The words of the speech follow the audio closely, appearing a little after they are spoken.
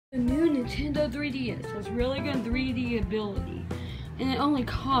Nintendo 3DS has really good 3D ability, and it only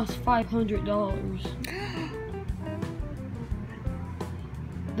costs $500.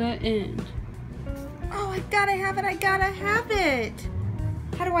 The end. Oh, I gotta have it. I gotta have it.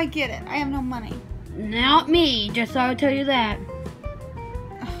 How do I get it? I have no money. Not me, just so I'll tell you that.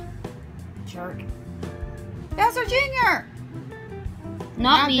 Jerk. Bowser Jr.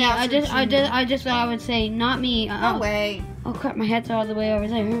 Not me. Bowser I just thought I would say not me. No way. Oh crap! My head's all the way over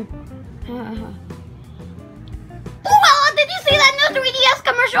there. Well, did you see that new 3DS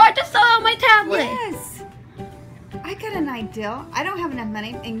commercial I just saw on my tablet? Yes. I got an idea. I don't have enough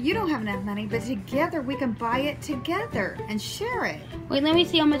money, and you don't have enough money, but together we can buy it together and share it. Wait, let me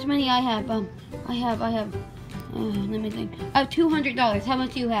see how much money I have. I have. Let me think. I have $200. How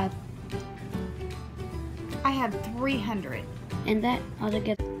much do you have? I have 300. And that I'll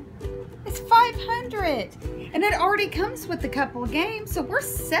get. It's 500, and it already comes with a couple of games, so we're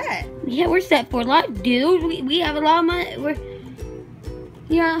set. Yeah, we're set for life, dude. We have a lot of money.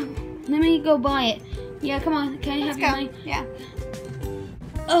 Yeah. Let me go buy it. Yeah, come on. Can I have your money? Yeah.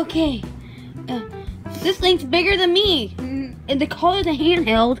 Okay. This thing's bigger than me. And they call it a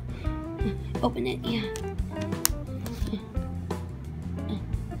handheld. Open it, yeah.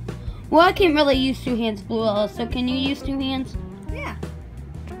 Well, I can't really use two hands, Bluella, so can you use two hands? Yeah.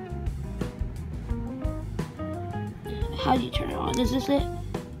 How do you turn it on? Is this it?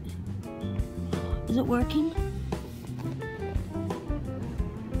 Is it working?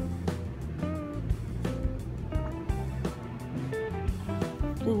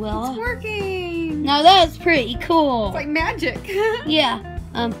 Bluella? It's working. Now that's pretty cool. It's like magic. Yeah.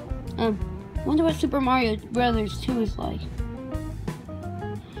 Wonder what Super Mario Brothers 2 is like.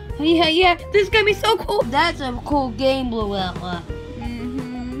 Oh, yeah. This is gonna be so cool. That's a cool game, Bluella.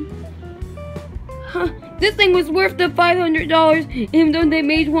 Huh. This thing was worth the $500, even though they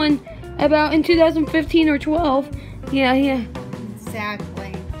made one about in 2015 or 12. Yeah.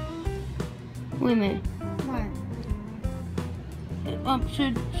 Exactly. Wait a minute. What?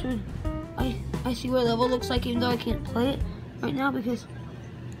 Should I see what level looks like, even though I can't play it right now because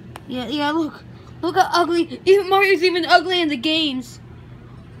yeah, look how ugly. Even Mario's even ugly in the games.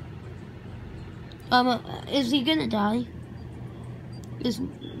 Is he gonna die?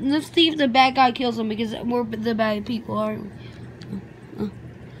 Let's see if the bad guy kills him, because we're the bad people, aren't we?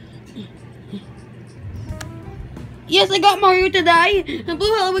 Yes, I got Mario to die. And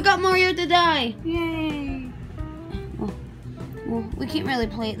Bluella, we got Mario to die. Yay. Well, we can't really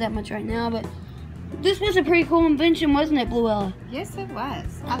play it that much right now, but this was a pretty cool invention, wasn't it, Bluella? Yes, it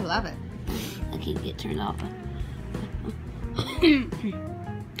was. I love it. I can't get turned off. I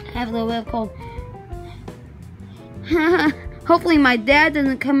have a little bit of cold. Hopefully my dad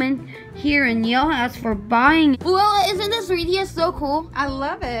doesn't come in here and yell at us for buying. Bluella, isn't this 3DS so cool? I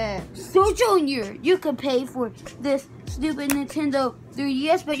love it. So Junior, you could pay for this stupid Nintendo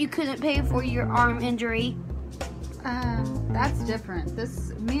 3DS, but you couldn't pay for your arm injury. That's different.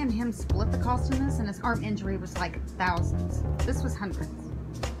 Me and him split the cost on this, and his arm injury was like thousands. This was hundreds.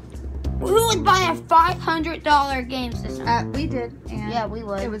 Who would buy a $500 game system? We did, and yeah, we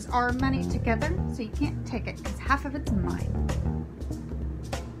would. It was our money together, so you can't take it because half of it's mine.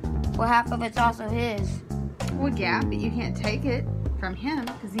 Well, half of it's also his. Well, yeah, but you can't take it from him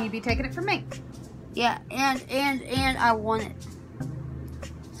because he'd be taking it from me. Yeah, and I want it.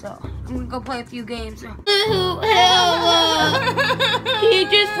 So I'm gonna go play a few games. Oh, hell! He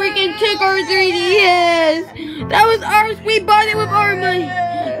just freaking took our 3DS. That was ours. We bought it with our money.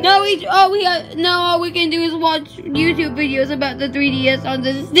 Now all we can do is watch YouTube videos about the 3DS on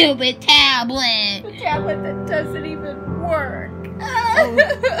the stupid tablet. The tablet that doesn't even work. Oh,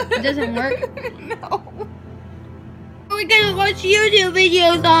 it doesn't work? No. We're gonna watch YouTube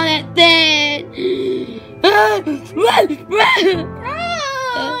videos on it then.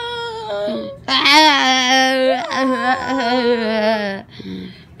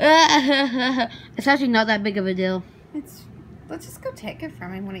 It's actually not that big of a deal. Let's just go take it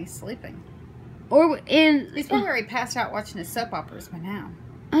from him when he's sleeping. He's probably already passed out watching his soap operas by now.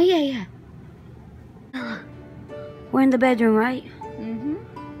 Oh yeah. We're in the bedroom, right?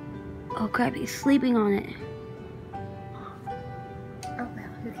 Oh crap, he's sleeping on it. Oh well,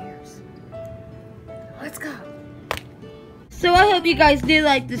 who cares? Let's go. So I hope you guys did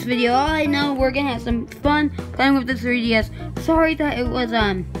like this video. All I know, we're gonna have some fun playing with the 3DS. Sorry that it was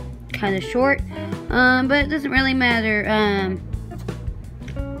kind of short, but it doesn't really matter.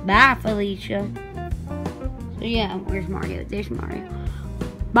 Bye, Felicia. So yeah, where's Mario? There's Mario.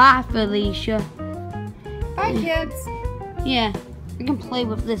 Bye, Felicia. Bye, kids. Yeah, we can play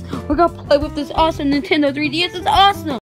with this. We're gonna play with this awesome Nintendo 3DS. It's awesome.